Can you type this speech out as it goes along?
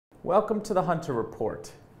Welcome to the Hunter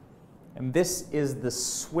Report, and this is the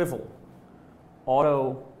Swivl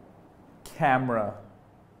Auto Camera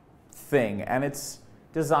thing, and it's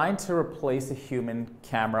designed to replace a human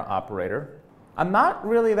camera operator. I'm not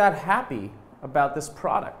really that happy about this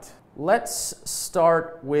product. Let's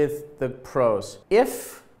start with the pros.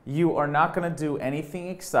 If you are not going to do anything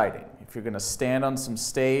exciting, if you're going to stand on some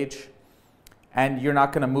stage and you're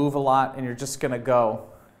not going to move a lot and you're just going to go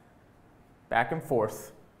back and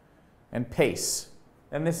forth and pace,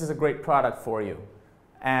 then this is a great product for you.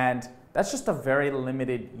 And that's just a very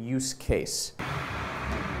limited use case.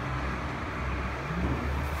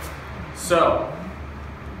 So,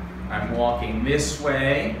 I'm walking this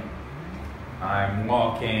way, I'm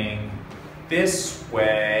walking this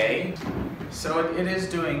way, so it is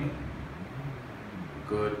doing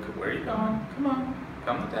good. Where are you going? Come on,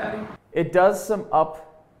 come to daddy. It does some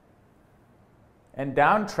up and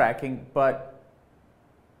down tracking, but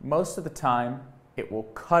most of the time it will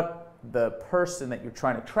cut the person that you're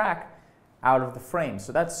trying to track out of the frame,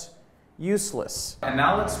 so that's useless. And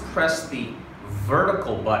now let's press the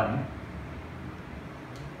vertical button.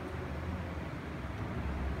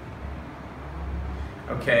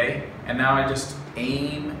 Okay, and now I just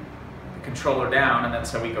aim the controller down, and that's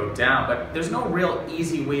how we go down. But there's no real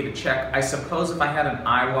easy way to check. I suppose if I had an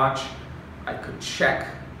iWatch, I could check.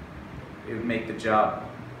 It would make the job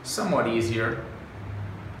somewhat easier.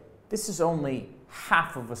 This is only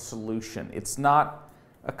half of a solution. It's not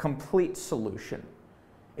a complete solution.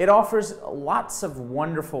 It offers lots of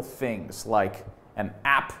wonderful things like an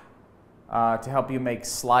app to help you make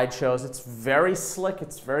slideshows. It's very slick,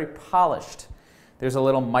 it's very polished. There's a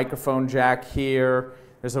little microphone jack here.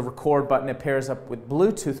 There's a record button that pairs up with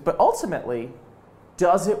Bluetooth. But ultimately,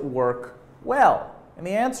 does it work well? And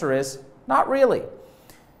the answer is not really.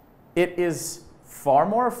 It is far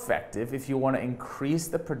more effective if you want to increase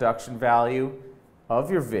the production value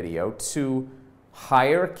of your video to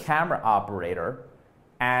hire a camera operator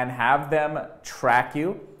and have them track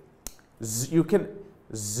you.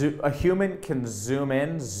 A human can zoom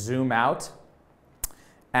in, zoom out,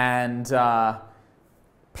 and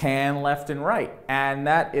pan left and right, and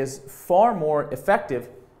that is far more effective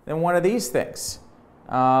than one of these things.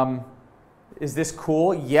 Is this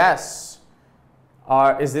cool? Yes.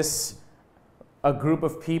 Is this a group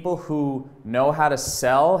of people who know how to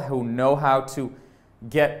sell, who know how to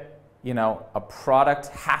get, you know, a product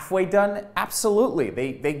halfway done? Absolutely.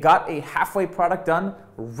 They got a halfway product done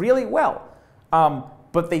really well,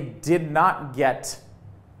 but they did not get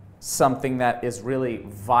something that is really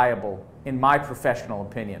viable, in my professional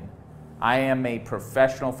opinion. I am a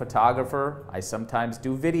professional photographer. I sometimes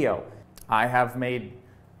do video. I have made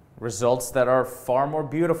results that are far more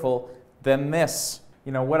beautiful than this.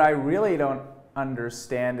 You know, what I really don't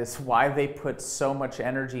understand is why they put so much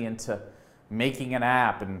energy into making an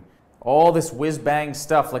app and all this whiz-bang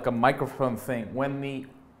stuff like a microphone thing when the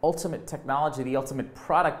ultimate technology, the ultimate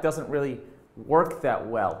product doesn't really work that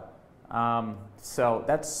well. So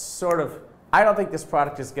that's sort of, I don't think this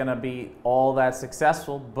product is going to be all that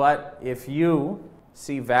successful, but if you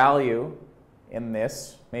see value in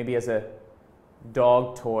this, maybe as a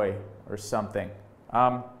dog toy or something,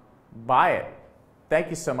 buy it. Thank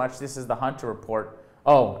you so much. This is the Hunter Report.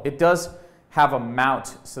 Oh, it does have a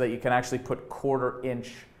mount so that you can actually put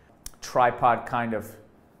 1/4-inch tripod kind of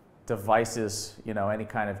devices, you know, any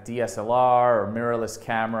kind of DSLR or mirrorless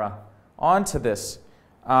camera onto this.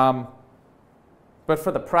 But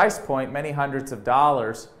for the price point, many hundreds of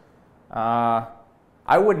dollars,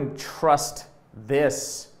 I wouldn't trust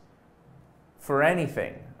this for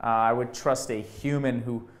anything. I would trust a human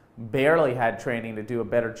who barely had training to do a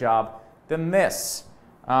better job than this.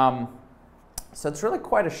 So it's really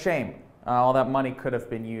quite a shame. All that money could have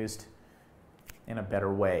been used in a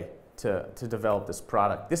better way to develop this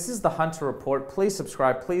product. This is the Hunter Report. Please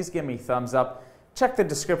subscribe. Please give me a thumbs up. Check the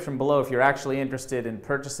description below if you're actually interested in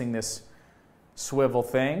purchasing this Swivl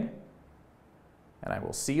thing. And I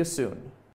will see you soon.